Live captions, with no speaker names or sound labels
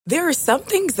There are some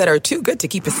things that are too good to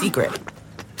keep a secret.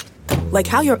 Like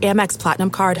how your Amex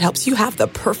Platinum card helps you have the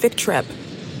perfect trip.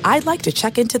 I'd like to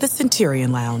check into the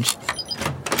Centurion Lounge.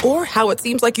 Or how it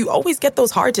seems like you always get those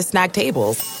hard-to-snag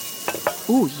tables.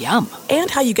 Ooh, yum.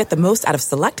 And how you get the most out of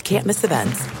select can't-miss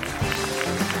events.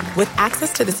 With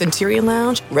access to the Centurion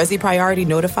Lounge, Resi Priority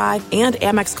Notified, and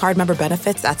Amex card member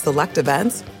benefits at select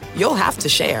events, you'll have to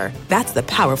share. That's the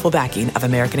powerful backing of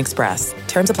American Express.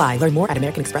 Terms apply. Learn more at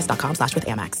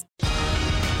americanexpress.com/withAmex.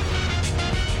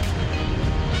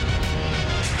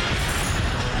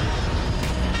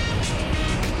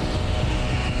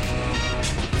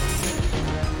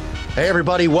 Hey,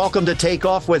 everybody. Welcome to Take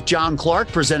Off with John Clark,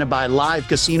 presented by Live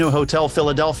Casino Hotel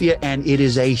Philadelphia. And it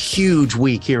is a huge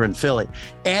week here in Philly.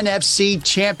 NFC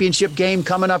Championship game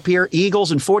coming up here,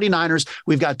 Eagles and 49ers.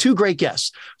 We've got two great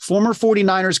guests. Former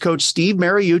 49ers coach Steve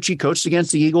Mariucci coached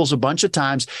against the Eagles a bunch of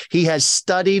times. He has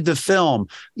studied the film,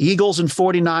 Eagles and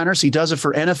 49ers. He does it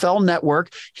for NFL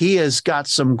Network. He has got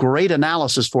some great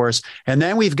analysis for us. And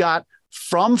then we've got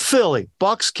from Philly,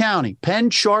 Bucks County, Penn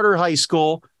Charter High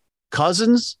School,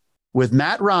 Cousins with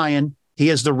Matt Ryan. He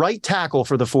is the right tackle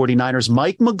for the 49ers,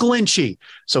 Mike McGlinchey.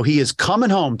 So he is coming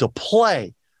home to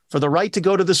play for the right to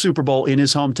go to the Super Bowl in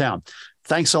his hometown.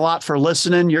 Thanks a lot for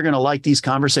listening. You're going to like these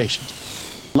conversations.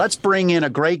 Let's bring in a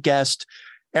great guest.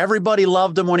 Everybody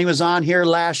loved him when he was on here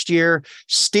last year.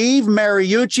 Steve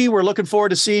Mariucci, we're looking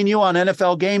forward to seeing you on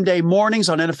NFL Game Day mornings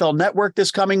on NFL Network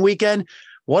this coming weekend.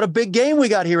 What a big game we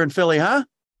got here in Philly, huh?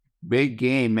 Big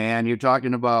game, man. You're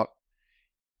talking about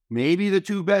maybe the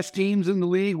two best teams in the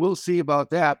league. We'll see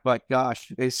about that. But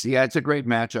gosh, it's a great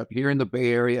matchup here in the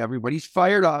Bay Area. Everybody's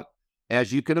fired up,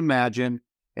 as you can imagine.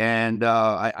 And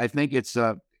I think it's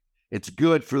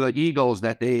good for the Eagles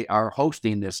that they are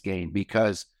hosting this game,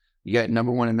 because you got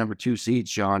number 1 and number 2 seeds,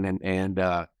 Sean. And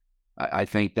I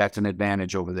think that's an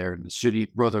advantage over there. The city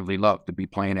brotherly love to be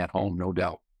playing at home, no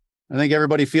doubt. I think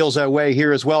everybody feels that way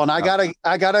here as well. And I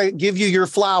gotta give you your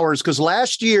flowers, because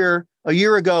last year, a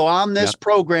year ago on this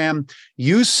program,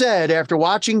 you said after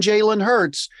watching Jalen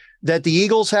Hurts that the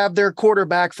Eagles have their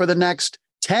quarterback for the next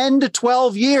 10 to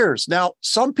 12 years. Now,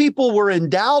 some people were in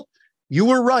doubt. You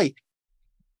were right.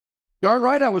 Darn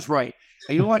right, I was right.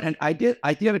 And you know what? And I did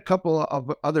a couple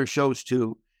of other shows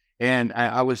too. And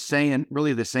I was saying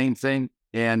really the same thing.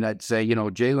 And I'd say,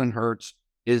 Jalen Hurts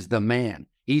is the man.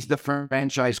 He's the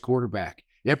franchise quarterback.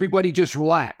 Everybody just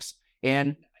relax.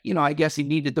 And, I guess he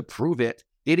needed to prove it.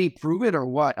 Did he prove it or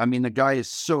what? I mean, the guy is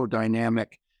so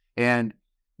dynamic. And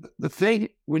the thing,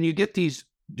 when you get these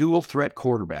dual threat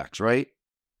quarterbacks, right?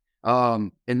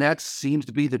 And that seems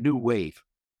to be the new wave.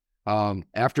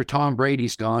 After Tom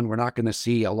Brady's gone, we're not going to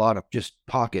see a lot of just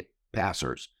pocket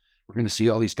passers. We're going to see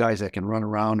all these guys that can run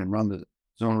around and run the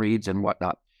zone reads and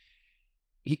whatnot.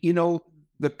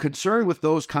 The concern with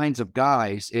those kinds of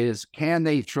guys is, can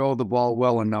they throw the ball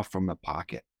well enough from the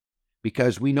pocket?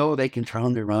 Because we know they can try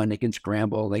to run, they can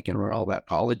scramble, they can run all that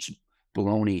college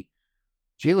baloney.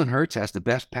 Jalen Hurts has the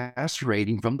best passer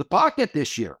rating from the pocket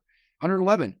this year,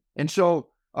 111. And so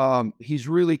he's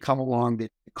really come along. They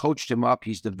coached him up.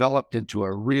 He's developed into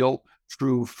a real,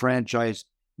 true franchise,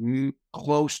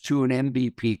 close to an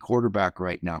MVP quarterback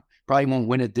right now. Probably won't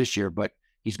win it this year, but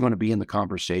he's going to be in the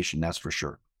conversation, that's for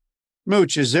sure.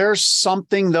 Mooch, is there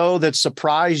something, though, that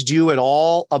surprised you at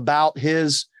all about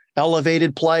his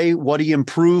elevated play, what he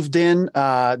improved in,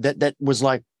 that was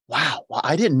like, wow,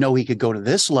 I didn't know he could go to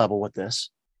this level with this?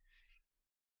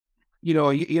 You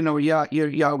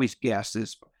always guess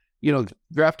is,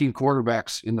 drafting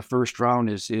quarterbacks in the first round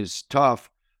is tough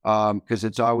because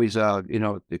it's always,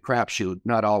 the crapshoot,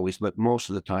 not always, but most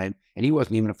of the time. And he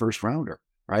wasn't even a first rounder,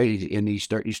 right? And you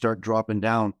start dropping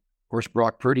down. Of course,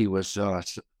 Brock Purdy was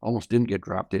almost didn't get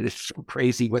drafted. It's so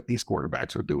crazy what these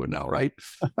quarterbacks are doing now, right?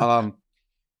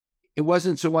 It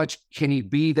wasn't so much can he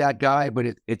be that guy, but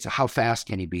it's how fast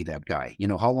can he be that guy?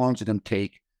 How long is it going to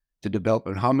take to develop,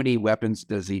 and how many weapons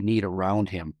does he need around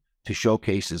him to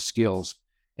showcase his skills?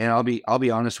 And I'll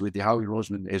be honest with you, Howie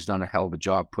Roseman has done a hell of a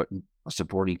job putting a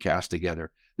supporting cast together.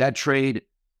 That trade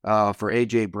for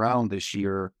A.J. Brown this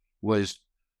year was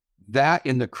that,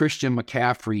 and the Christian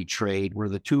McCaffrey trade were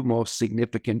the two most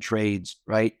significant trades,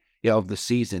 right, of the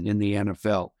season in the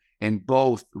NFL. And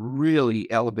both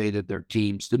really elevated their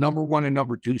teams. The number 1 and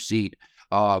number 2 seed,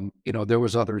 there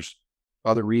was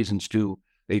other reasons too.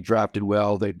 They drafted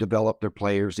well, they developed their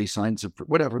players, they signed some,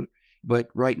 whatever. But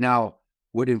right now,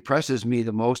 what impresses me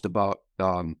the most about,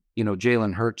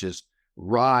 Jalen Hurts'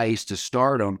 rise to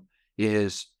stardom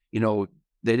is, they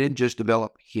didn't just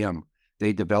develop him.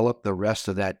 They developed the rest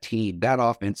of that team. That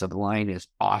offensive line is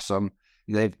awesome.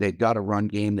 They've got a run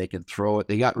game. They can throw it.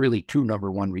 They got really 2 number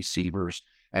 1 receivers.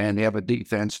 and they have a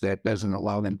defense that doesn't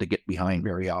allow them to get behind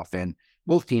very often.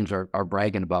 Both teams are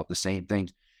bragging about the same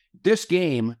things. This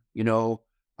game,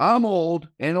 I'm old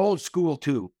and old school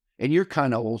too, and you're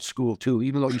kind of old school too,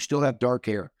 even though you still have dark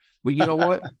hair. But you know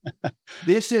what?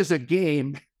 This is a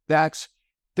game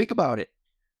think about it,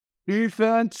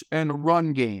 defense and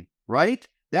run game, right?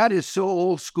 That is so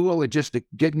old school.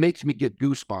 It makes me get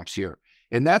goosebumps here.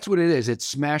 And that's what it is. It's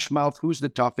smash mouth. Who's the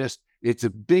toughest? It's a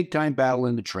big time battle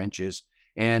in the trenches.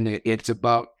 And it's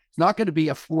not going to be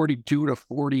a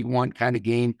 42-41 kind of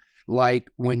game like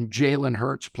when Jalen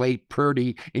Hurts played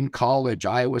Purdy in college,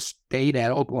 Iowa State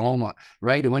at Oklahoma,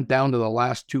 right? It went down to the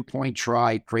last 2-point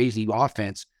try, crazy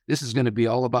offense. This is going to be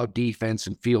all about defense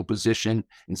and field position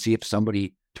and see if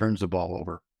somebody turns the ball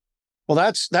over.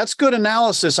 Well, that's good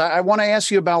analysis. I want to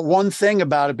ask you about one thing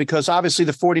about it, because obviously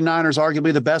the 49ers are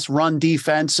arguably the best run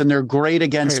defense, and they're great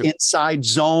against inside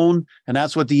zone, and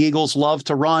that's what the Eagles love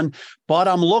to run. But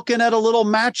I'm looking at a little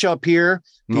matchup here.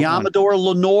 Amador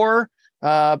Lenore,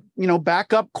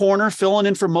 backup corner, filling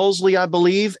in for Mosley, I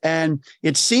believe. And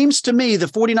it seems to me the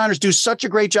 49ers do such a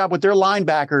great job with their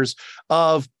linebackers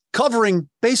of covering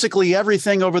basically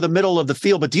everything over the middle of the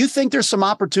field. But do you think there's some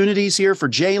opportunities here for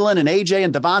Jalen and AJ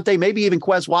and Devontae, maybe even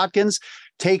Quez Watkins,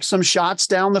 take some shots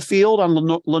down the field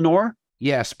on Lenore?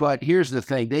 Yes, but here's the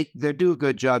thing. They do a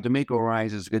good job. DeMeco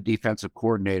Ryans is a good defensive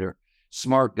coordinator,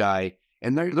 smart guy.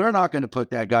 And they're not going to put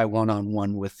that guy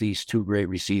one-on-one with these two great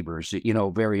receivers,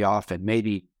 very often,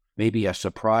 maybe a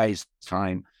surprise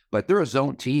time. But they're a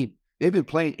zone team. They've been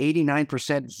playing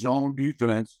 89% zone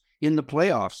defense in the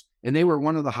playoffs. And they were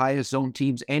one of the highest zone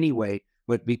teams anyway.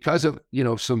 But because of,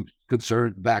 some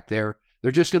concern back there,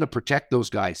 they're just going to protect those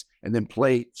guys and then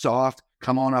play soft,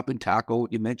 come on up and tackle.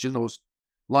 You mentioned those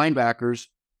linebackers,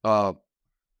 Fred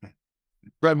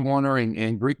Warner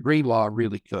and Greenlaw are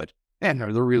really good. And they're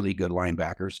really good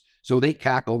linebackers. So they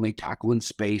tackle in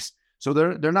space. So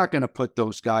they're not going to put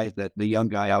those guys, the young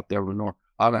guy out there out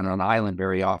on an island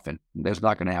very often. There's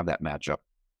not going to have that matchup.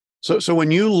 So when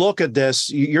you look at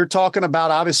this, you're talking about,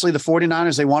 obviously, the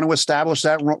 49ers, they want to establish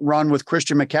that run with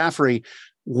Christian McCaffrey.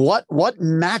 What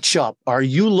matchup are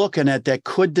you looking at that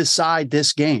could decide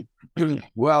this game?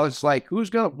 Well, it's like, who's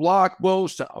going to block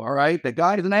Bosa? All right. The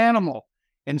guy's an animal.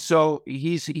 And so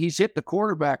he's hit the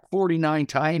quarterback 49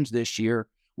 times this year,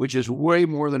 which is way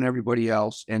more than everybody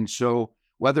else. And so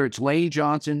whether it's Lane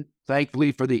Johnson,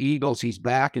 thankfully for the Eagles, he's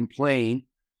back and playing.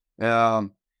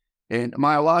 And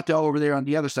Mailata over there on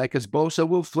the other side, because Bosa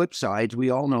will flip sides. We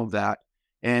all know that.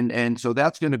 And so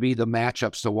that's going to be the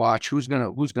matchups to watch. Who's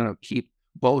gonna keep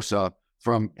Bosa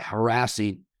from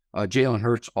harassing Jalen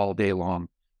Hurts all day long?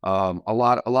 A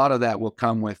lot of that will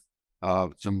come with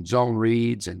some zone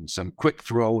reads and some quick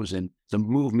throws and some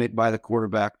movement by the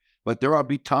quarterback. But there will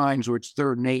be times where it's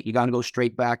 3rd and 8. You got to go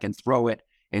straight back and throw it,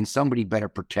 and somebody better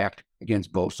protect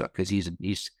against Bosa, because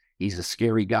he's a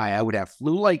scary guy. I would have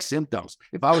flu-like symptoms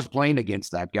if I was playing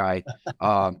against that guy.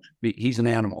 He's an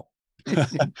animal.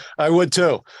 I would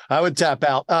too. I would tap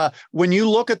out. When you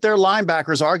look at their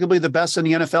linebackers, arguably the best in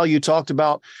the NFL, you talked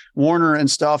about Warner and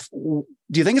stuff. Do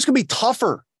you think it's going to be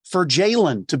tougher for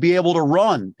Jalen to be able to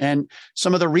run and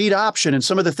some of the read option and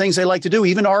some of the things they like to do,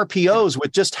 even RPOs,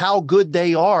 with just how good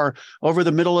they are over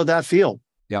the middle of that field?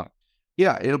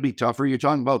 Yeah, it'll be tougher. You're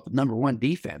talking about the number one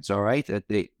defense, all right? That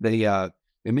they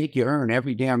make you earn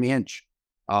every damn inch.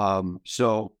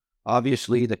 So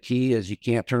obviously the key is you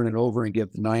can't turn it over and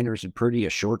give the Niners and Purdy a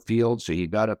short field. So you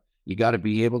gotta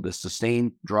be able to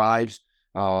sustain drives.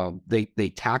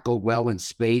 They tackle well in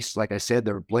space. Like I said,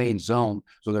 they're playing zone,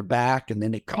 so they're back and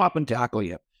then they come up and tackle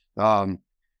you.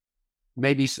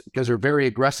 Maybe because they're very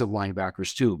aggressive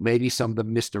linebackers too. Maybe some of the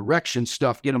misdirection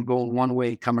stuff, get them going one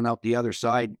way, coming out the other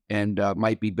side, and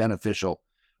might be beneficial.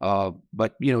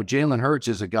 But Jalen Hurts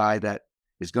is a guy that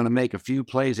is going to make a few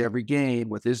plays every game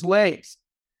with his legs.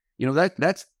 That's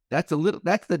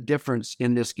the difference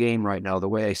in this game right now, the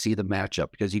way I see the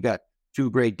matchup, because you got two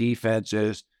great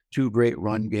defenses, two great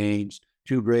run games,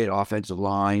 two great offensive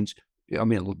lines. I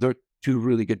mean, they're two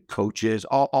really good coaches,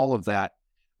 all of that.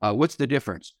 What's the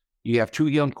difference? You have two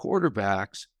young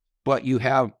quarterbacks, but you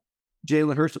have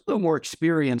Jalen Hurts, a little more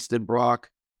experienced than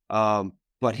Brock,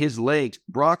 but his legs,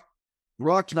 Brock's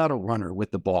not a runner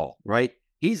with the ball, right?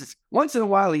 He's once in a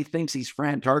while he thinks he's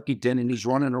Fran Tarkenton and he's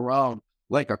running around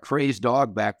like a crazed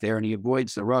dog back there, and he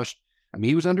avoids the rush. I mean,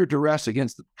 he was under duress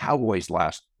against the Cowboys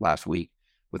last week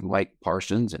with Mike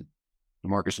Parsons and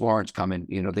DeMarcus Lawrence coming.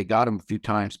 They got him a few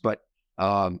times, but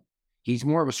he's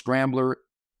more of a scrambler,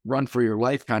 run for your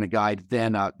life kind of guy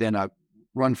than a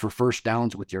run for first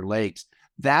downs with your legs.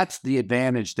 That's the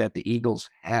advantage that the Eagles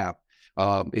have.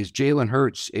 is Jalen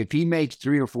Hurts. If he makes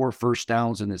 3 or 4 first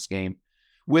downs in this game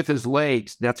with his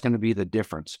legs, that's going to be the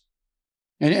difference.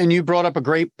 And you brought up a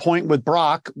great point with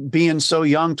Brock being so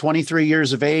young, 23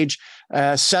 years of age,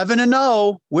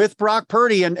 7-0 with Brock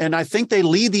Purdy. And I think they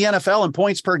lead the NFL in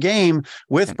points per game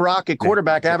with Brock at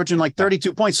quarterback, averaging like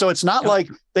 32 points. So it's not like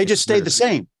they just stayed the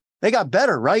same. They got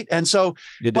better, right? And so,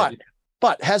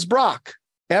 but has Brock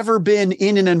ever been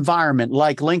in an environment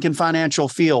like Lincoln Financial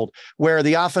Field where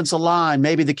the offensive line,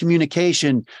 maybe the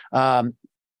communication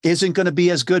isn't going to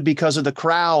be as good because of the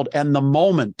crowd and the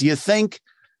moment? Do you think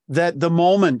that the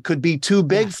moment could be too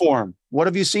big for him? What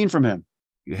have you seen from him?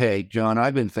 Hey, John,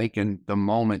 I've been thinking the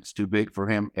moment's too big for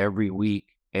him every week,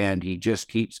 and he just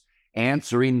keeps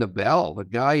answering the bell. The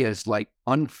guy is like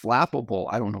unflappable.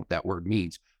 I don't know what that word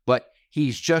means, but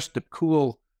he's just a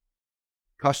cool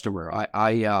customer.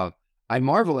 I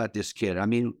marvel at this kid. I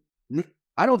mean,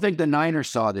 I don't think the Niners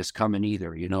saw this coming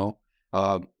either, you know.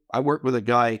 I worked with a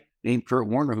guy named Kurt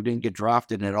Warner who didn't get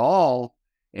drafted at all,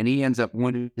 and he ends up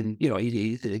winning, you know,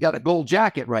 he got a gold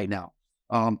jacket right now.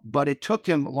 But it took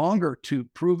him longer to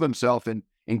prove himself and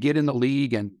get in the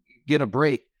league and get a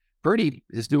break. Purdy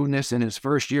is doing this in his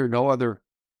first year. No other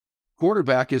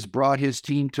quarterback has brought his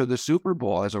team to the Super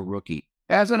Bowl as a rookie.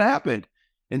 Hasn't happened.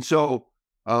 And so,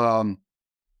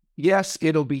 yes,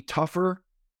 it'll be tougher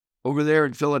over there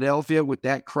in Philadelphia with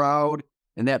that crowd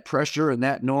and that pressure and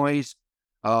that noise.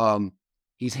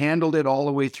 He's handled it all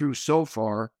the way through so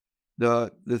far.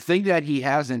 The thing that he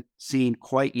hasn't seen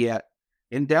quite yet,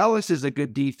 and Dallas is a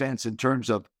good defense in terms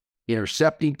of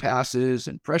intercepting passes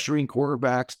and pressuring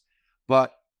quarterbacks,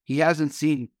 but he hasn't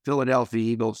seen Philadelphia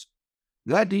Eagles.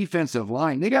 That defensive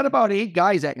line, they got about 8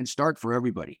 guys that can start for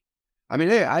everybody. I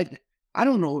mean, I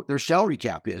don't know what their salary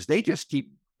cap is. They just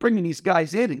keep bringing these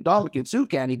guys in, and Dominican Sue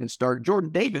can't even start.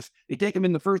 Jordan Davis, they take him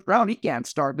in the first round, he can't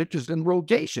start. They're just in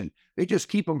rotation. They just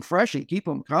keep him fresh and keep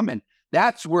him coming.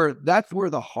 That's where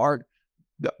the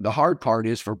hard part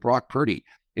is for Brock Purdy.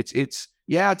 It's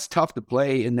tough to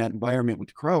play in that environment with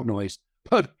the crowd noise,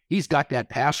 but he's got that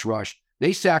pass rush.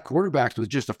 They sack quarterbacks with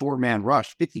just a 4-man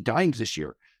rush 50 times this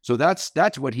year. So that's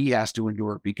what he has to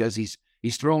endure because he's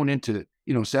thrown into,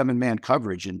 7-man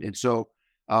coverage. And so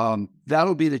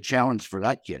that'll be the challenge for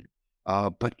that kid.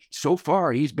 But so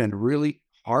far he's been really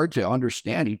hard to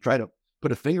understand. He tried to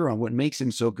put a finger on what makes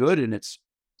him so good. And it's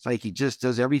like he just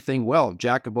does everything well.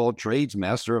 Jack of all trades,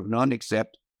 master of none,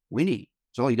 except winning.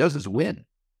 So all he does is win.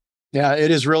 Yeah,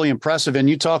 it is really impressive. And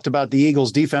you talked about the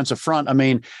Eagles' defensive front. I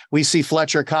mean, we see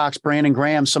Fletcher Cox, Brandon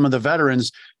Graham, some of the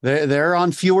veterans, they're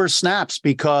on fewer snaps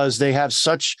because they have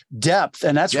such depth,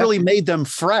 and that's really made them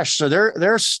fresh. So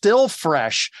they're still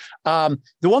fresh. The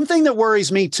one thing that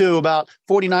worries me, too, about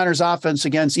 49ers offense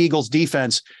against Eagles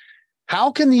defense, how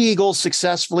can the Eagles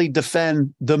successfully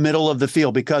defend the middle of the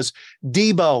field? Because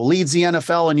Debo leads the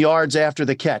NFL in yards after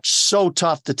the catch. So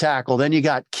tough to tackle. Then you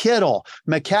got Kittle,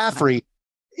 McCaffrey.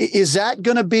 Is that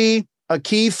going to be a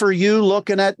key for you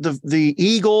looking at the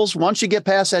Eagles? Once you get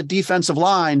past that defensive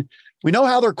line, we know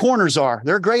how their corners are.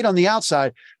 They're great on the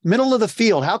outside. Middle of the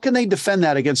field, how can they defend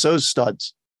that against those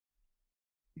studs?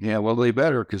 Yeah, well, they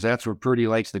better, because that's where Purdy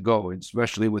likes to go,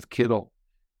 especially with Kittle.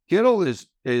 Kittle is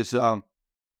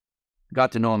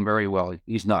got to know him very well.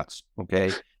 He's nuts,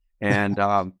 okay?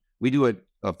 And we do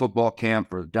a football camp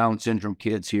for Down syndrome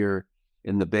kids here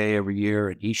in the Bay every year,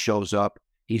 and he shows up.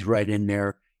 He's right in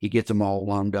there. He gets them all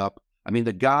wound up. I mean,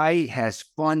 the guy has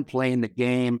fun playing the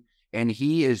game, and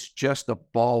he is just a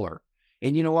baller.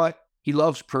 And you know what? He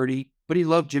loves Purdy, but he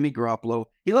loved Jimmy Garoppolo.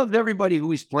 He loved everybody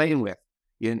who he's playing with.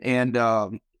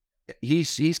 And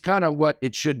he's kind of what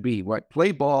it should be, right?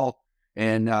 Play ball,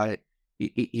 and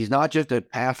he's not just a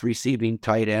pass receiving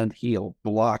tight end. He'll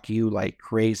block you like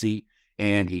crazy,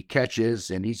 and he catches,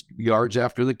 and he's yards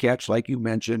after the catch, like you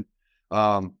mentioned.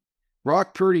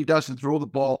 Brock Purdy doesn't throw the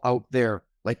ball out there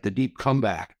like the deep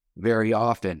comeback very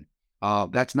often.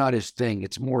 That's not his thing.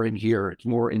 It's more in here. It's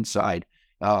more inside,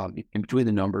 in between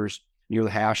the numbers, near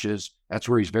the hashes. That's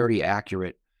where he's very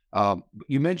accurate.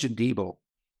 You mentioned Debo.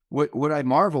 What I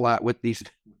marvel at with these,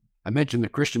 I mentioned the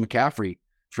Christian McCaffrey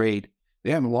trade. They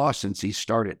haven't lost since he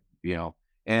started,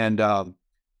 And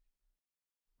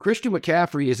Christian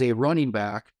McCaffrey is a running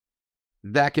back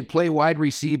that can play wide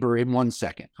receiver in 1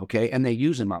 second, okay? And they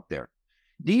use him out there.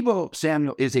 Debo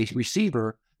Samuel is a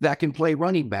receiver that can play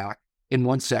running back in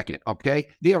 1 second, okay?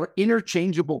 They are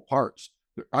interchangeable parts.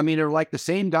 I mean, they're like the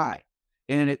same guy.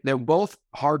 And they're both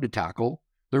hard to tackle.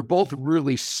 They're both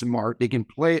really smart. They can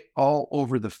play it all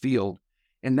over the field.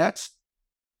 And that's,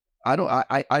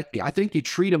 I think you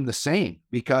treat them the same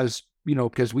because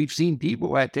we've seen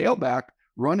Debo at tailback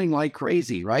running like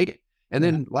crazy, right? And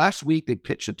then last week they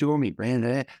pitched it to him. He ran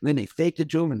it, and then they faked it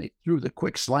to him, and they threw the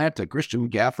quick slant to Christian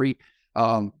McCaffrey.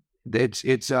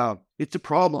 It's a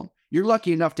problem. You're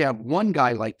lucky enough to have one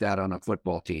guy like that on a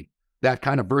football team. That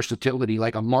kind of versatility,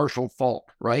 like a Marshall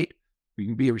Faulk, right? You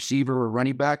can be a receiver or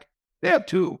running back. They have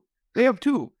two.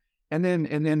 And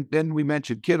then we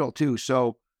mentioned Kittle too.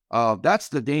 So that's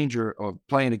the danger of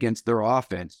playing against their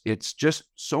offense. It's just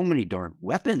so many darn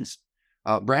weapons.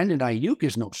 Brandon Ayuk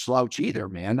is no slouch either,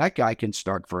 man. That guy can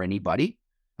start for anybody.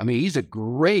 I mean, he's a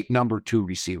great number 2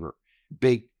 receiver.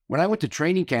 Big. When I went to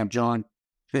training camp, John,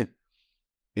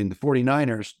 in the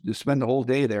 49ers, to spend the whole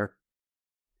day there,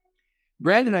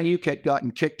 Brandon Ayuk had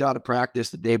gotten kicked out of practice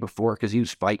the day before because he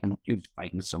was fighting.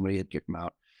 Somebody had kicked him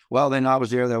out. Well, then I was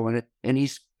there that one, and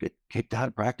he's kicked out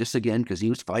of practice again because he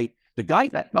was fighting. The guy,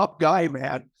 that up guy,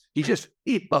 man, he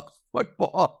loves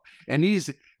football, and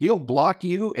he'll block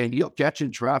you and he'll catch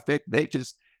in traffic.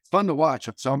 It's fun to watch.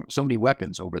 So many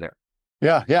weapons over there.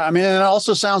 Yeah. I mean, it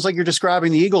also sounds like you're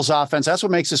describing the Eagles offense. That's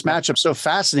what makes this matchup so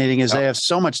fascinating is they have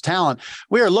so much talent.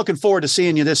 We are looking forward to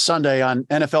seeing you this Sunday on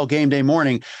NFL Game Day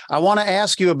morning. I want to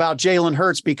ask you about Jalen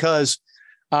Hurts because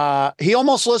he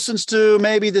almost listens to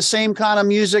maybe the same kind of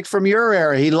music from your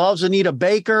era. He loves Anita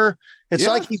Baker. It's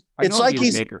like he's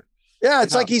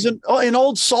an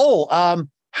old soul.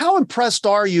 How impressed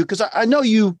are you? Because I know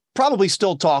you probably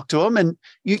still talk to him, and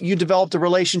you developed a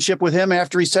relationship with him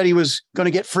after he said he was going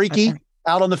to get freaky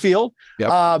out on the field.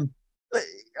 Yep. Are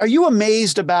you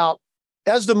amazed about,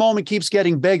 as the moment keeps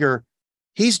getting bigger,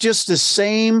 he's just the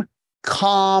same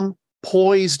calm,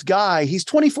 poised guy. He's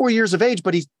 24 years of age,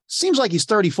 but he seems like he's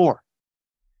 34.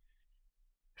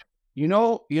 You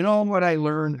know what I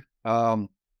learned?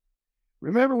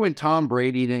 Remember when Tom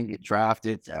Brady didn't get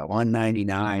drafted at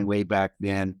 199 way back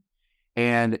then,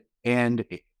 and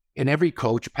every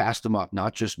coach passed him up,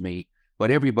 not just me,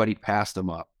 but everybody passed him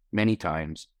up many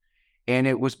times. And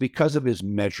it was because of his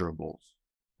measurables,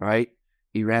 right?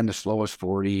 He ran the slowest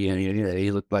 40, and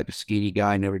he looked like a skinny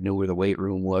guy, never knew where the weight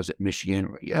room was at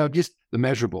Michigan. Just the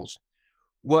measurables.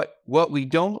 What we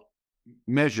don't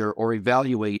measure or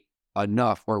evaluate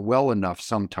enough or well enough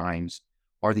sometimes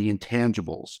are the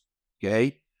intangibles,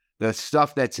 okay? The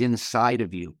stuff that's inside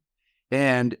of you.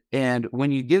 And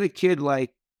when you get a kid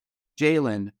like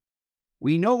Jalen,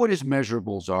 we know what his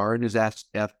measurables are and his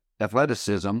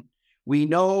athleticism. We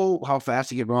know how fast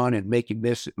he can run and make him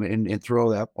miss and throw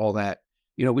that, all that.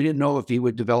 We didn't know if he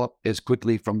would develop as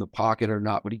quickly from the pocket or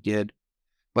not, but he did.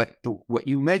 But what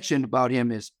you mentioned about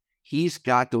him is he's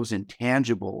got those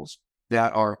intangibles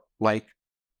that are like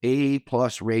A+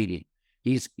 rating.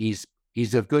 He's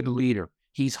a good leader.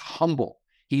 He's humble.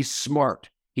 He's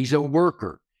smart. He's a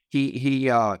worker.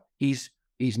 He's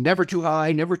never too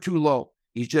high, never too low.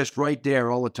 He's just right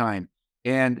there all the time.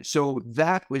 And so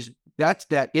that's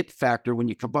that it factor. When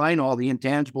you combine all the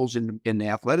intangibles in the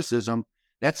athleticism,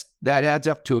 that adds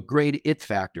up to a great it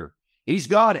factor. He's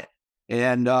got it.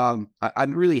 And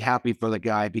I'm really happy for the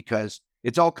guy because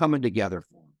it's all coming together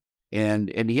for him.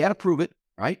 And he had to prove it,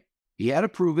 right? He had to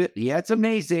prove it. He had some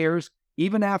naysayers,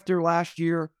 even after last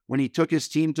year when he took his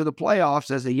team to the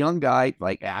playoffs as a young guy.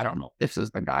 Like, I don't know, this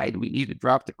is the guy. We need to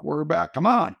drop the quarterback. Come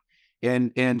on.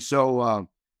 And so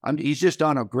he's just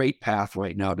on a great path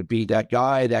right now to be that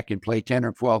guy that can play 10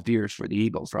 or 12 years for the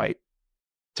Eagles, right?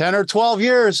 10 or 12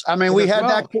 years. I mean, we had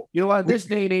that. You know what? This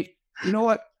day and age, you know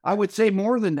what? I would say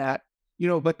more than that,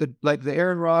 but the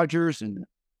Aaron Rodgers and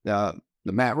the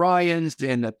Matt Ryans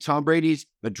and the Tom Brady's,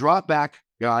 the drop back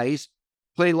guys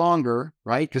play longer,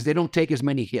 right? Because they don't take as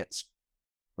many hits,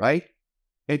 right?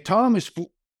 And Tom is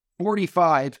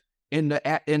 45 in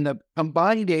the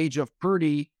combined age of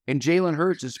Purdy and Jalen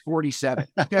Hurts is 47.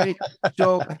 Okay.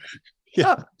 So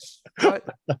yeah, but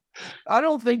I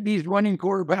don't think these running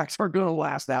quarterbacks are going to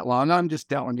last that long. I'm just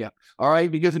telling you. All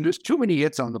right. Because there's too many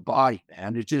hits on the body,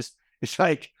 man. It's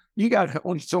like you got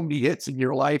only so many hits in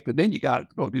your life, and then you got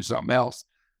to go do something else.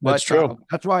 That's true.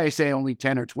 That's why I say only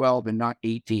 10 or 12 and not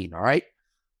 18. All right.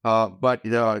 But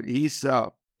he's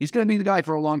going to be the guy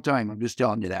for a long time. I'm just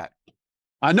telling you that.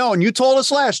 I know. And you told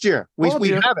us last year. We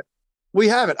have it. We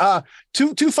have it.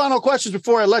 Two final questions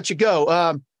before I let you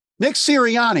go. Nick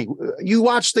Sirianni, you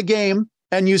watch the game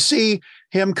and you see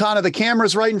him kind of, the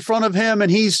camera's right in front of him,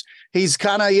 and he's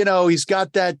kind of, he's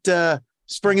got that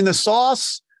spring in the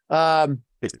sauce. And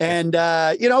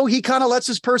he kind of lets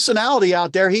his personality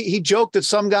out there. He joked that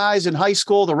some guys in high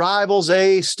school, the rivals,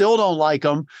 they still don't like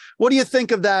him. What do you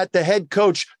think of that? The head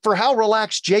coach, for how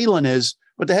relaxed Jalen is,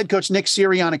 but the head coach, Nick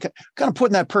Sirianni, kind of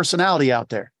putting that personality out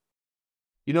there.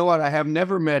 You know what? I have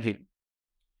never met him,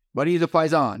 but he's a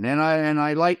paisan, and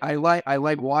I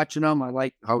like watching him. I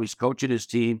like how he's coaching his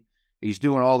team. He's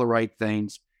doing all the right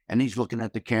things, and he's looking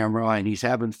at the camera and he's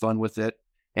having fun with it.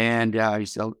 And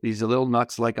he's a little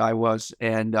nuts like I was.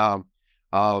 And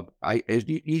tell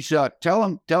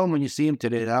him when you see him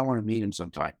today that I want to meet him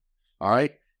sometime. All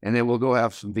right, and then we'll go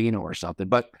have some vino or something.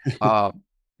 But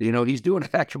he's doing a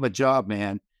heck of a job,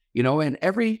 man. And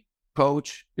every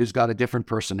coach has got a different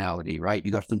personality, right?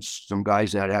 You got some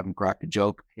guys that haven't cracked a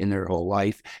joke in their whole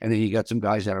life, and then you got some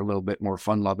guys that are a little bit more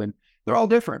fun loving. They're all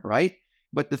different, right?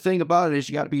 But the thing about it is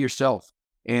you got to be yourself,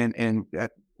 and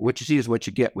what you see is what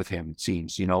you get with him, it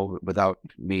seems, without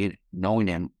me knowing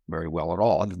him very well at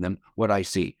all, other than what I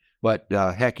see. But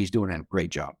heck, he's doing a great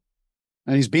job.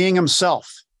 And he's being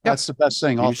himself. Yep. That's the best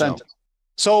thing, authentic.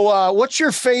 So what's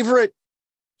your favorite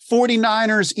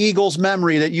 49ers Eagles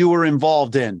memory that you were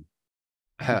involved in?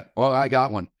 Well, I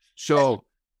got one. So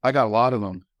I got a lot of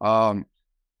them.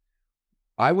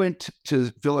 I went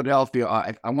to Philadelphia.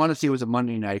 I want to say it was a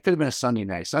Monday night. It could have been a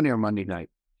Sunday or Monday night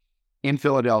in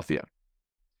Philadelphia.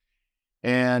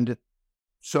 And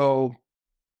so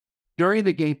during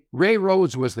the game, Ray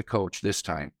Rhodes was the coach this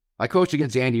time. I coached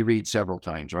against Andy Reid several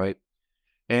times, right?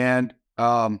 And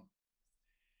there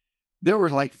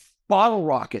were like bottle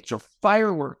rockets or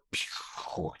fireworks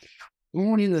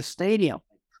going into the stadium.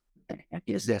 What the heck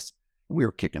is this? We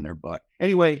were kicking their butt.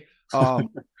 Anyway, and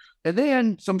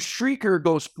then some shrieker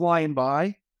goes flying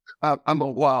by. I'm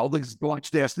like, wow,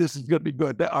 watch this. This is going to be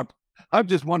good. I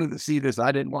just wanted to see this.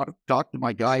 I didn't want to talk to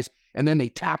my guys. And then they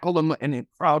tackle them and the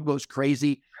crowd goes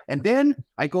crazy. And then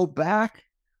I go back.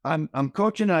 I'm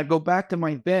coaching and I go back to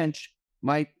my bench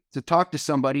to talk to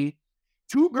somebody.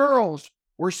 2 girls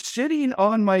were sitting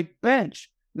on my bench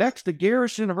next to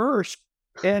Garrison Hurst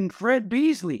and Fred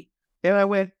Beasley. And I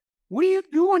went, what are you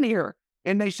doing here?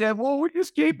 And they said, well, we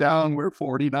just came down. We're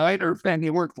 49er fans.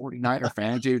 They weren't 49er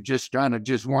fans. They were just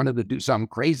wanted to do something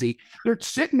crazy. They're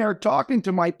sitting there talking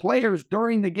to my players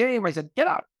during the game. I said, get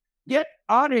out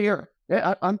of here.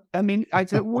 I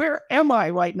said, where am I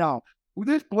right now?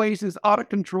 This place is out of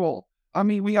control. I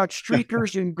mean, we got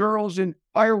streakers and girls and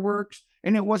fireworks,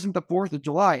 and it wasn't the 4th of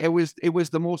July. It was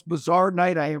the most bizarre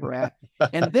night I ever had.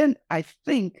 And then I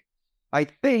think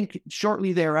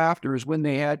shortly thereafter is when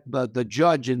they had the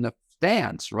judge in the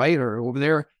stands, right? Or over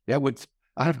there, that would,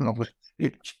 I don't know,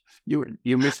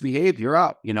 you misbehaved, you're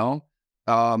out,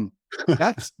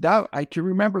 that's that. I can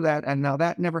remember that. And now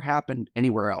that never happened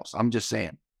anywhere else. I'm just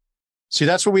saying. See,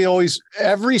 that's what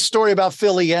every story about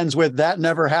Philly ends with that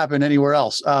never happened anywhere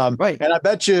else. Right. And I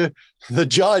bet you the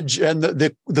judge and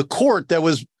the court that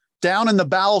was down in the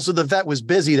bowels of the vet was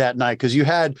busy that night because you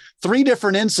had 3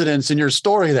 different incidents in your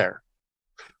story there.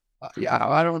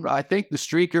 I think the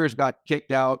streakers got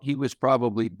kicked out. He was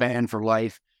probably banned for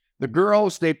life. The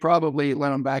girls, they probably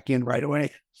let him back in right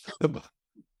away. The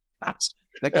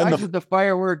guys with the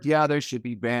fireworks, they should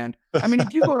be banned. I mean,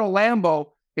 if you go to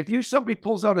Lambeau, somebody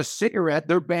pulls out a cigarette,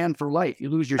 they're banned for life. You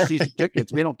lose your season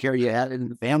tickets. They don't care you had it in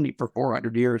the family for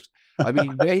 400 years. I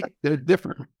mean, they're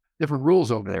different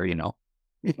rules over there,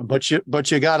 But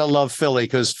you gotta love Philly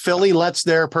because Philly lets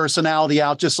their personality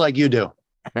out just like you do.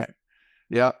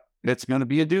 Yeah, it's going to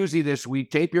be a doozy this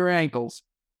week. Tape your ankles.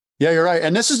 Yeah, you're right.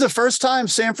 And this is the first time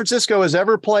San Francisco has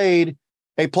ever played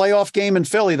a playoff game in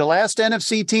Philly. The last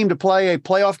NFC team to play a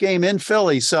playoff game in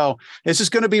Philly. So this is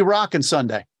going to be rocking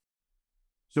Sunday.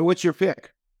 So what's your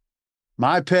pick?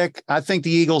 My pick, I think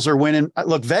the Eagles are winning.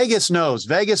 Look, Vegas knows.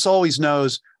 Vegas always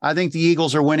knows. I think the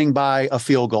Eagles are winning by a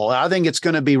field goal. I think it's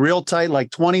going to be real tight, like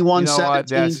 21-17.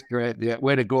 That's great. Yeah,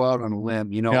 way to go out on a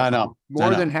limb. Yeah, I know.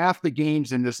 More than half the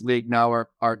games in this league now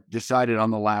are decided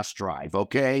on the last drive,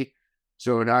 okay?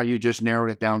 So now you just narrowed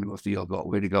it down to a field goal.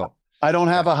 Way to go. I don't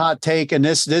have a hot take, and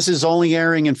this is only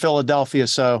airing in Philadelphia,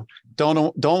 so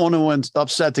don't want to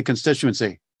upset the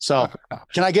constituency. So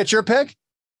can I get your pick?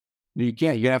 You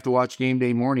can't. You're going to have to watch Game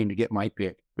Day Morning to get my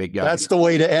pick, big guy. That's the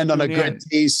way to end on a good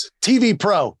tease. TV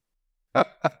Pro.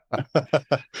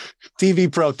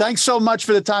 TV Pro. Thanks so much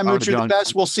for the time, Mooch. You're the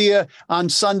best. We'll see you on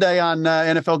Sunday on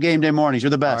NFL Game Day Mornings.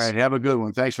 You're the best. All right. Have a good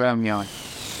one. Thanks for having me on.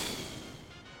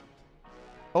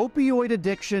 Opioid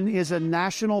addiction is a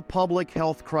national public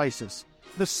health crisis.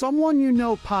 The Someone You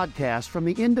Know podcast from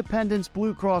the Independence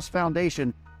Blue Cross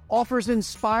Foundation offers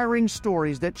inspiring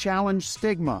stories that challenge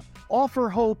stigma, offer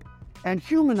hope, and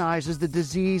humanizes the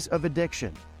disease of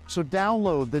addiction. So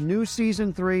download the new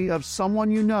Season 3 of Someone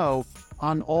You Know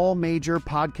on all major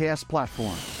podcast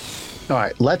platforms. All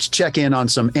right, let's check in on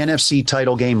some NFC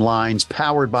title game lines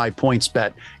powered by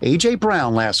PointsBet. A.J.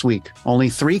 Brown last week, only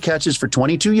 3 catches for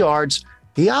 22 yards.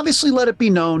 He obviously let it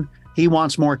be known he He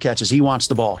wants more catches. He wants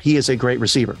the ball. He is a great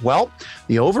receiver. Well,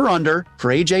 the over-under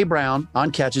for A.J. Brown on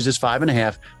catches is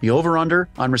 5.5. The over-under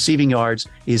on receiving yards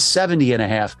is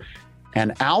 70.5.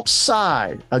 And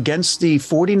outside against the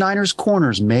 49ers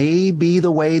corners may be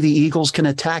the way the Eagles can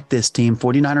attack this team.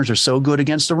 49ers are so good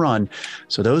against the run.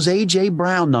 So those A.J.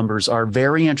 Brown numbers are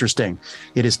very interesting.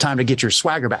 It is time to get your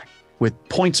swagger back with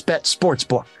PointsBet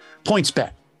Sportsbook.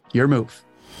 PointsBet, your move.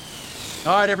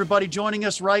 All right, everybody joining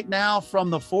us right now from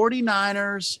the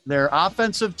 49ers, their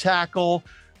offensive tackle,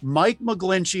 Mike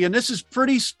McGlinchey. And this is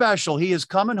pretty special. He is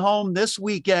coming home this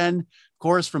weekend, of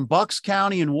course, from Bucks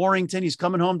County in Warrington. He's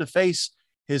coming home to face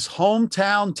his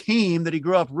hometown team that he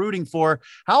grew up rooting for.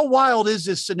 How wild is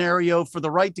this scenario for the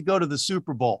right to go to the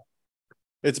Super Bowl?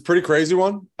 It's a pretty crazy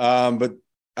one, but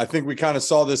I think we kind of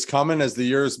saw this coming as the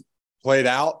years played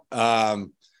out.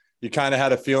 You kind of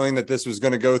had a feeling that this was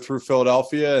going to go through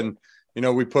Philadelphia, and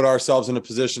we put ourselves in a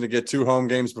position to get 2 home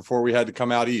games before we had to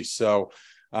come out east. So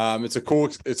it's a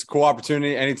cool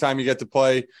opportunity. Anytime you get to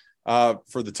play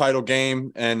for the title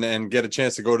game and get a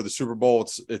chance to go to the Super Bowl,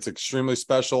 it's extremely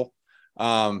special.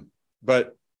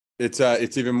 But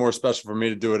it's even more special for me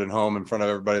to do it at home in front of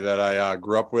everybody that I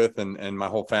grew up with, and my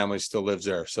whole family still lives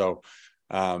there. So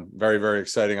very, very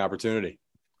exciting opportunity.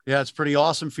 Yeah, it's pretty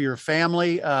awesome for your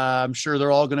family. I'm sure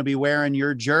they're all going to be wearing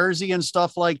your jersey and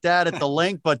stuff like that at the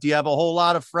link, but do you have a whole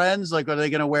lot of friends? Like, are they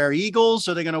going to wear Eagles?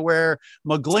 Or are they going to wear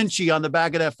McGlinchey on the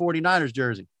back of that 49ers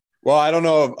jersey? Well, I don't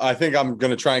know. I think I'm going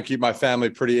to try and keep my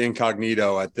family pretty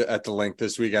incognito at the link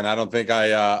this weekend. I don't think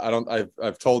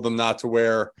I've told them not to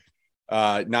wear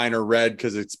Niner red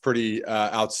because it's pretty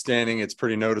outstanding. It's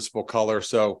pretty noticeable color.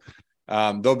 So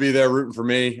they'll be there rooting for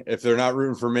me. If they're not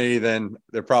rooting for me, then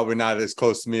they're probably not as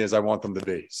close to me as I want them to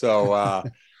be. So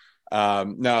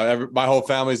no, my whole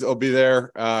family will be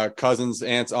there. Cousins,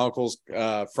 aunts, uncles,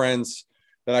 friends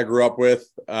that I grew up with.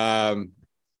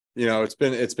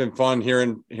 It's been fun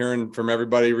hearing from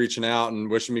everybody reaching out and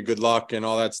wishing me good luck and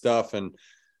all that stuff. And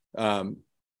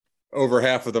over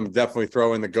half of them definitely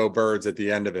throw in the Go Birds at the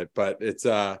end of it. But it's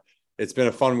been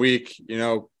a fun week,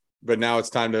 but now it's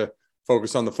time to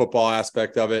focus on the football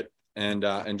aspect of it and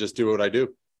just do what I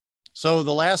do. So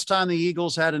the last time the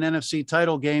Eagles had an NFC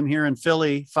title game here in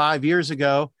Philly 5 years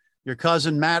ago, your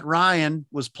cousin Matt Ryan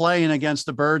was playing against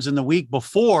the Birds in the week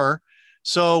before.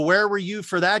 So where were you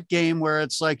for that game where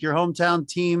it's like your hometown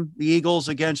team, the Eagles,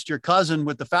 against your cousin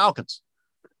with the Falcons?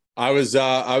 I was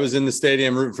in the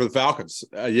stadium rooting for the Falcons.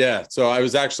 Yeah. So I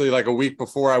was actually like a week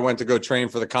before I went to go train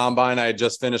for the combine. I had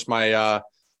just finished my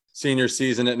senior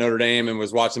season at Notre Dame and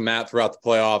was watching Matt throughout the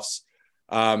playoffs.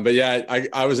 But yeah,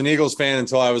 I was an Eagles fan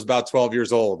until I was about 12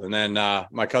 years old. And then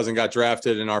my cousin got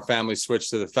drafted and our family switched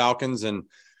to the Falcons, and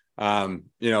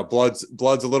blood's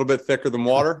a little bit thicker than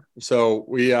water. So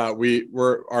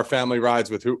our family rides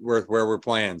with where we're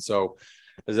playing. So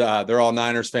they're all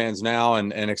Niners fans now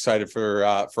and excited for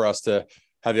us to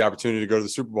have the opportunity to go to the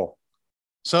Super Bowl.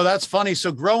 So that's funny.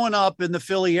 So growing up in the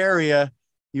Philly area,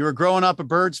 you were growing up a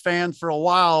Birds fan for a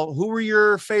while. Who were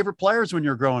your favorite players when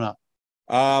you were growing up?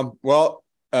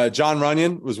 John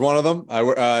Runyon was one of them. Part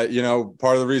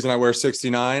of the reason I wear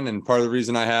 69 and part of the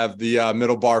reason I have the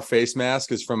middle bar face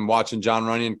mask is from watching John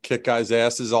Runyon kick guys'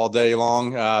 asses all day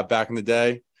long back in the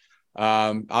day.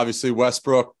 Obviously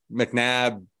Westbrook,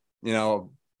 McNabb,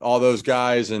 all those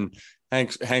guys, and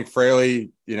Hank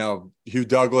Fraley, Hugh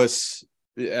Douglas.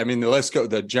 I mean,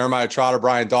 the Jeremiah Trotter,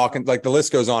 Brian Dawkins, like the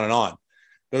list goes on and on.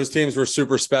 Those teams were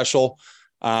super special.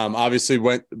 Obviously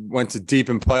went to deep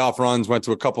in playoff runs, went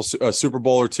to a couple Super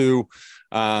Bowl or two.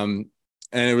 And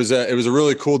it was a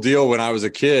really cool deal when I was a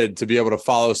kid to be able to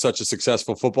follow such a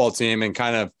successful football team and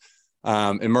kind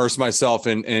of immerse myself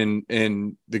in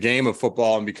the game of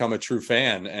football and become a true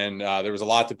fan. And there was a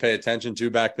lot to pay attention to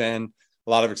back then, a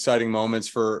lot of exciting moments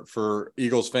for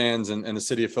Eagles fans and the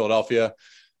city of Philadelphia.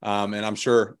 And I'm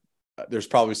sure there's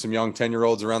probably some young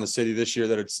 10-year-olds around the city this year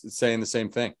that are saying the same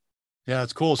thing. Yeah,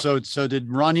 it's cool. So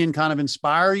did Runyon kind of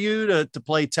inspire you to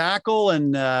play tackle?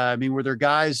 And were there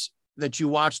guys that you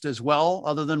watched as well,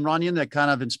 other than Runyon, that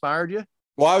kind of inspired you?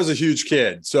 Well, I was a huge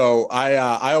kid. So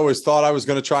I always thought I was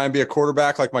going to try and be a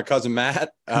quarterback like my cousin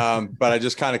Matt. But I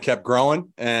just kind of kept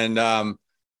growing. And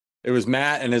it was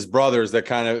Matt and his brothers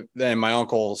and my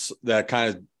uncles that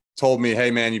kind of told me,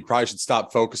 hey man, you probably should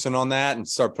stop focusing on that and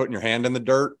start putting your hand in the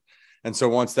dirt. And so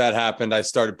once that happened, I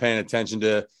started paying attention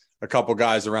to a couple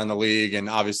guys around the league. And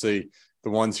obviously the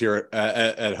ones here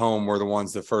at home were the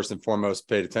ones that first and foremost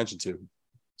paid attention to.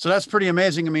 So that's pretty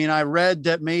amazing. I mean, I read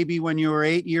that maybe when you were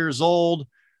 8 years old,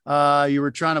 you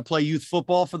were trying to play youth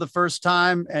football for the first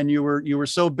time, and you were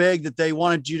so big that they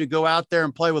wanted you to go out there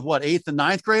and play with 8th and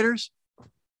 9th graders.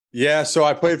 Yeah, so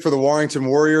I played for the Warrington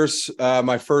Warriors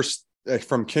my first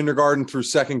from kindergarten through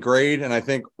second grade. And I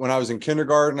think when I was in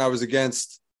kindergarten, I was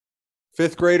against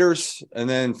fifth graders. And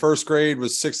then first grade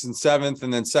was sixth and seventh.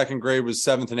 And then second grade was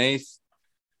seventh and eighth.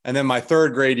 And then my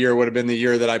third grade year would have been the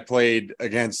year that I played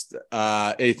against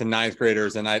eighth and ninth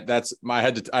graders. And I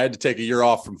had to take a year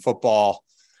off from football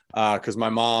because my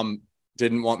mom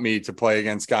didn't want me to play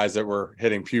against guys that were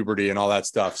hitting puberty and all that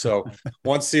stuff. So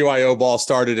once CYO ball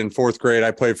started in fourth grade, I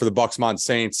played for the Bucksmont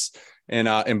Saints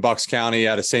in Bucks County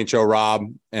out of St. Joe Rob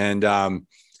and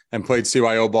played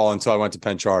CYO ball until I went to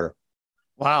Penn Charter.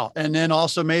 Wow. And then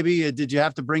also maybe did you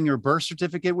have to bring your birth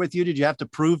certificate with you? Did you have to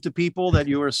prove to people that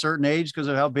you were a certain age because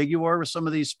of how big you were with some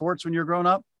of these sports when you were growing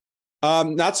up?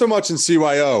 Not so much in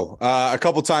CYO, a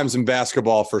couple times in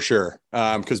basketball for sure.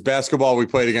 Because basketball, we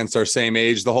played against our same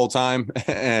age the whole time.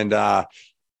 And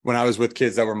when I was with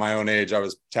kids that were my own age, I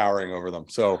was towering over them.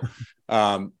 So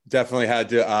definitely had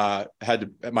to,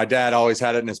 my dad always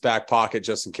had it in his back pocket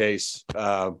just in case.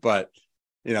 But,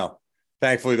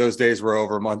 thankfully those days were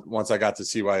over once I got to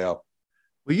CYO.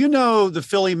 Well, you know the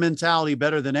Philly mentality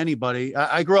better than anybody.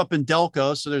 I grew up in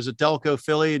Delco, so there's a Delco,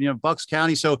 Philly, and Bucks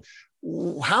County. So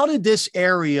how did this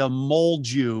area mold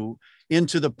you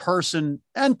into the person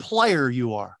and player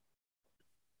you are?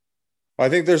 I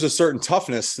think there's a certain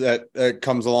toughness that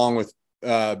comes along with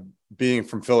being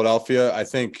from Philadelphia. I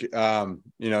think,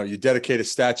 you dedicate a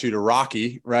statue to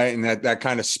Rocky, right? And that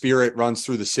kind of spirit runs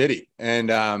through the city. And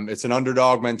it's an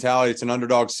underdog mentality. It's an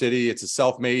underdog city. It's a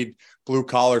self-made blue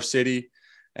collar city.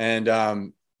 And,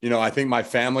 I think my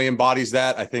family embodies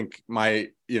that. I think my,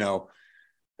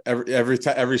 every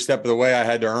step of the way I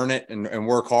had to earn it and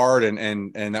work hard.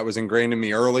 And that was ingrained in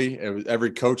me early. It was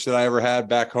every coach that I ever had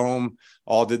back home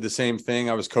all did the same thing.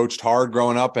 I was coached hard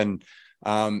growing up, and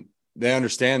they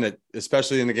understand that,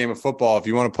 especially in the game of football, if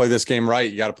you want to play this game right,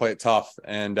 you got to play it tough.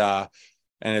 And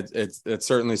it's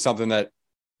certainly something that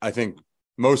I think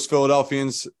most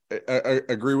Philadelphians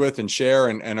agree with and share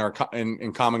and are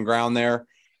in common ground there.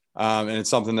 And it's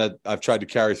something that I've tried to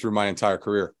carry through my entire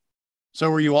career. So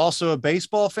were you also a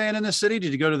baseball fan in the city?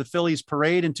 Did you go to the Phillies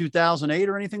parade in 2008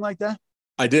 or anything like that?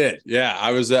 I did. Yeah,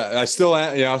 I was. I still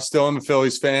am. Still am a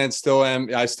Phillies fan. Still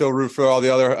am. I still root for all the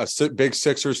other big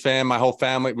Sixers fan. My whole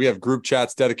family. We have group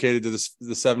chats dedicated to the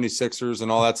 76ers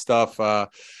and all that stuff.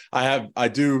 I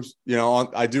do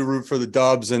root for the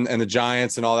Dubs and the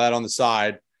Giants and all that on the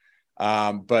side.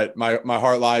 But my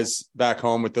heart lies back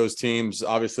home with those teams.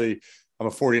 Obviously, I'm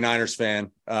a 49ers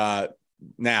fan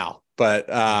now, but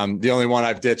the only one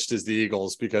I've ditched is the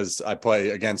Eagles because I play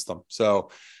against them.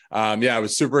 So. I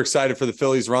was super excited for the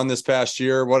Phillies run this past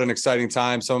year. What an exciting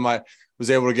time. I was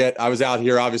out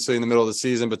here obviously in the middle of the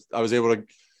season, but I was able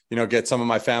to, get some of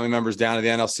my family members down to the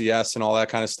NLCS and all that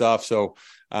kind of stuff. So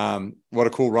what a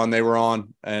cool run they were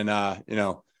on, and,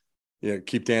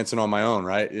 keep dancing on my own.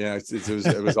 Right. Yeah.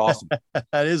 It was awesome.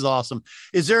 That is awesome.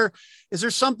 Is there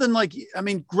something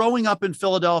growing up in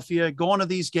Philadelphia, going to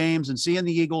these games and seeing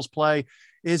the Eagles play,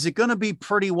 is it going to be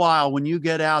pretty wild when you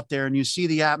get out there and you see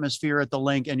the atmosphere at the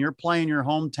link and you're playing your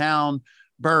hometown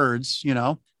Birds,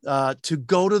 to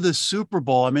go to the Super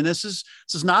Bowl? I mean, this is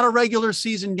not a regular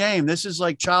season game. This is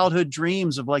like childhood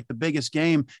dreams of like the biggest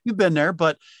game. You've been there,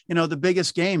 but the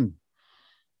biggest game.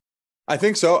 I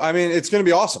think so. I mean, it's going to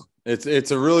be awesome.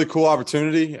 It's a really cool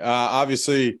opportunity.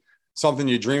 Obviously something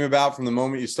you dream about from the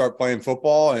moment you start playing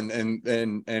football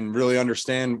and really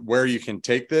understand where you can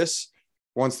take this.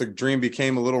 Once the dream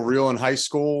became a little real in high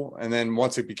school, and then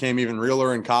once it became even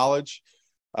realer in college,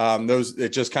 it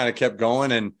just kind of kept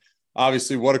going. And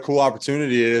obviously, what a cool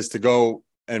opportunity it is to go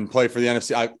and play for the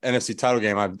NFC title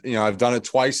game. I've done it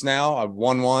twice now. I've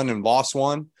won one and lost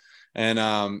one,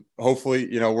 and hopefully,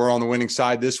 we're on the winning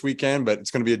side this weekend. But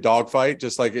it's going to be a dogfight,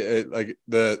 just like the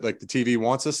TV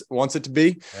wants it to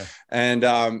be. Yeah.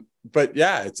 And but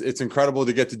yeah, it's incredible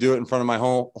to get to do it in front of my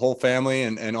whole family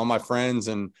and all my friends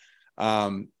and.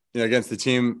 Against the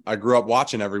team I grew up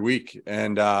watching every week,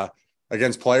 and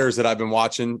against players that I've been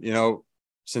watching,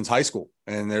 since high school.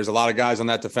 And there's a lot of guys on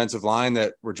that defensive line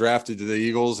that were drafted to the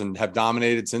Eagles and have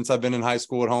dominated since I've been in high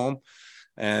school at home.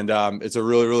 And it's a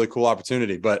really, really cool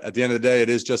opportunity. But at the end of the day,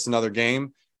 it is just another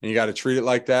game, and you got to treat it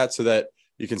like that so that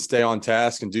you can stay on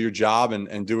task and do your job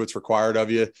and do what's required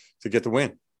of you to get the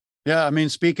win. Yeah. I mean,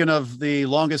 speaking of the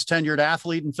longest tenured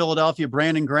athlete in Philadelphia,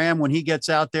 Brandon Graham, when he gets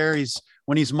out there,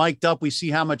 when he's mic'd up, we see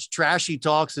how much trash he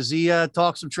talks. Does he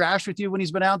talk some trash with you when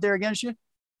he's been out there against you?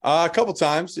 A couple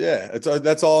times. Yeah.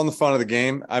 That's all in the fun of the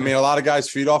game. I mean, a lot of guys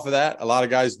feed off of that. A lot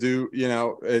of guys do,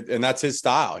 and that's his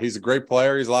style. He's a great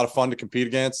player. He's a lot of fun to compete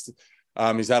against.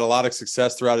 He's had a lot of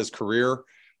success throughout his career.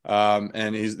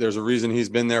 And there's a reason he's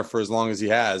been there for as long as he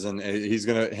has. And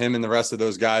him and the rest of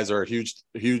those guys are a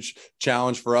huge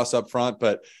challenge for us up front,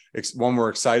 but one we're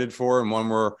excited for and one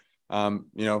we're,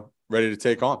 ready to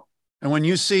take on. And when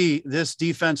you see this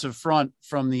defensive front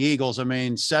from the Eagles,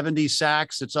 70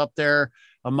 sacks, it's up there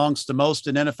amongst the most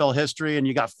in NFL history. And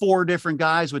you got 4 different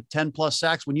guys with 10 plus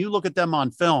sacks. When you look at them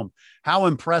on film, how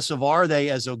impressive are they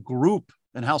as a group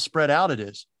and how spread out it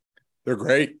is? They're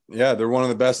great. Yeah. They're one of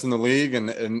the best in the league and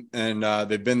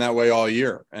they've been that way all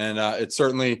year. And it's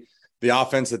certainly the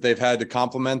offense that they've had to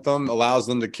complement them allows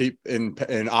them to keep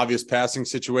in obvious passing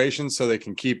situations so they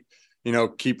can keep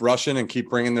rushing and keep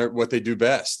bringing what they do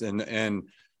best. And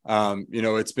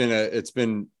it's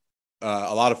been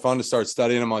a lot of fun to start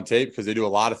studying them on tape because they do a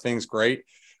lot of things great.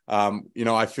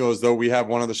 I feel as though we have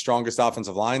one of the strongest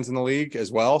offensive lines in the league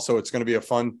as well. So it's going to be a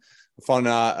fun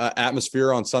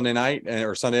atmosphere on Sunday night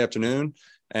or Sunday afternoon.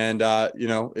 And,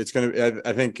 it's going to,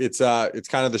 I think it's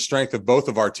kind of the strength of both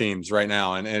of our teams right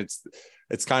now. And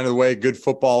it's kind of the way good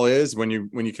football is when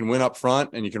you can win up front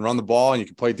and you can run the ball and you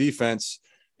can play defense,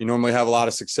 you normally have a lot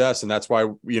of success. And that's why,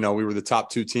 we were the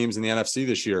top 2 teams in the NFC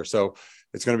this year. So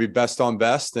it's going to be best on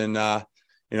best and,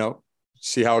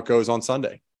 see how it goes on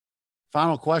Sunday.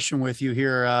 Final question with you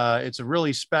here. It's a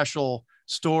really special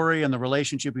story and the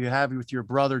relationship you have with your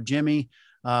brother, Jimmy,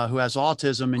 who has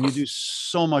autism, and you do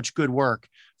so much good work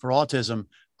for autism.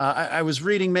 I was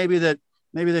reading maybe that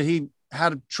he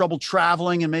had trouble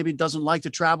traveling and maybe doesn't like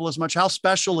to travel as much. How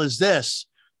special is this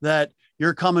that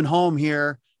you're coming home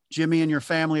here, Jimmy and your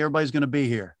family, everybody's going to be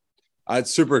here?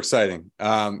 It's super exciting.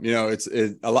 It's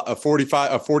a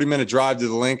 40-minute drive to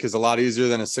the link is a lot easier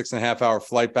than a 6.5-hour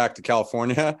flight back to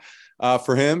California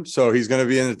for him. So he's going to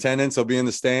be in attendance. He'll be in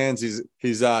the stands. He's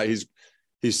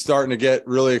starting to get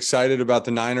really excited about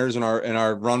the Niners and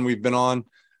our run we've been on.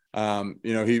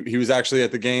 He was actually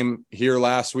at the game here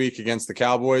last week against the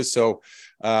Cowboys. So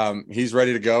he's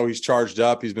ready to go. He's charged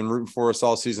up. He's been rooting for us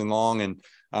all season long,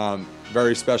 and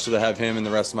very special to have him and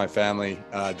the rest of my family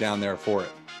down there for it.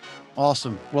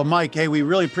 Awesome. Well, Mike, hey, we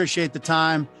really appreciate the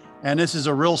time. And this is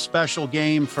a real special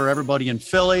game for everybody in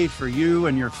Philly, for you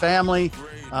and your family.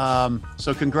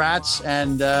 So congrats.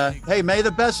 And hey, may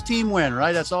the best team win,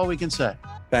 right? That's all we can say.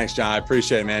 Thanks, John. I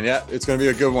appreciate it, man. Yeah, it's going to be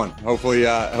a good one.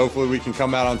 Hopefully we can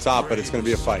come out on top, but it's going to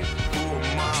be a fight.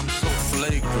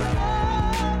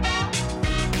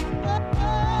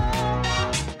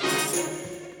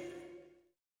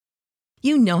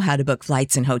 You know how to book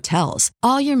flights and hotels.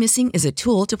 All you're missing is a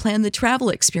tool to plan the travel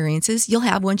experiences you'll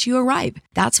have once you arrive.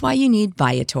 That's why you need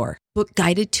Viator. Book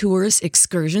guided tours,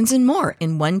 excursions, and more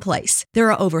in one place. There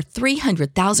are over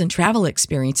 300,000 travel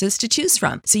experiences to choose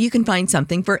from, so you can find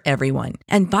something for everyone.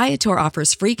 And Viator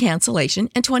offers free cancellation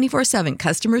and 24/7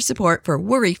 customer support for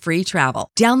worry-free travel.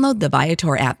 Download the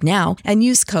Viator app now and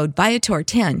use code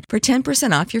Viator10 for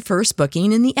 10% off your first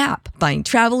booking in the app. Find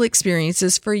travel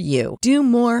experiences for you. Do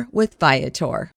more with Viator.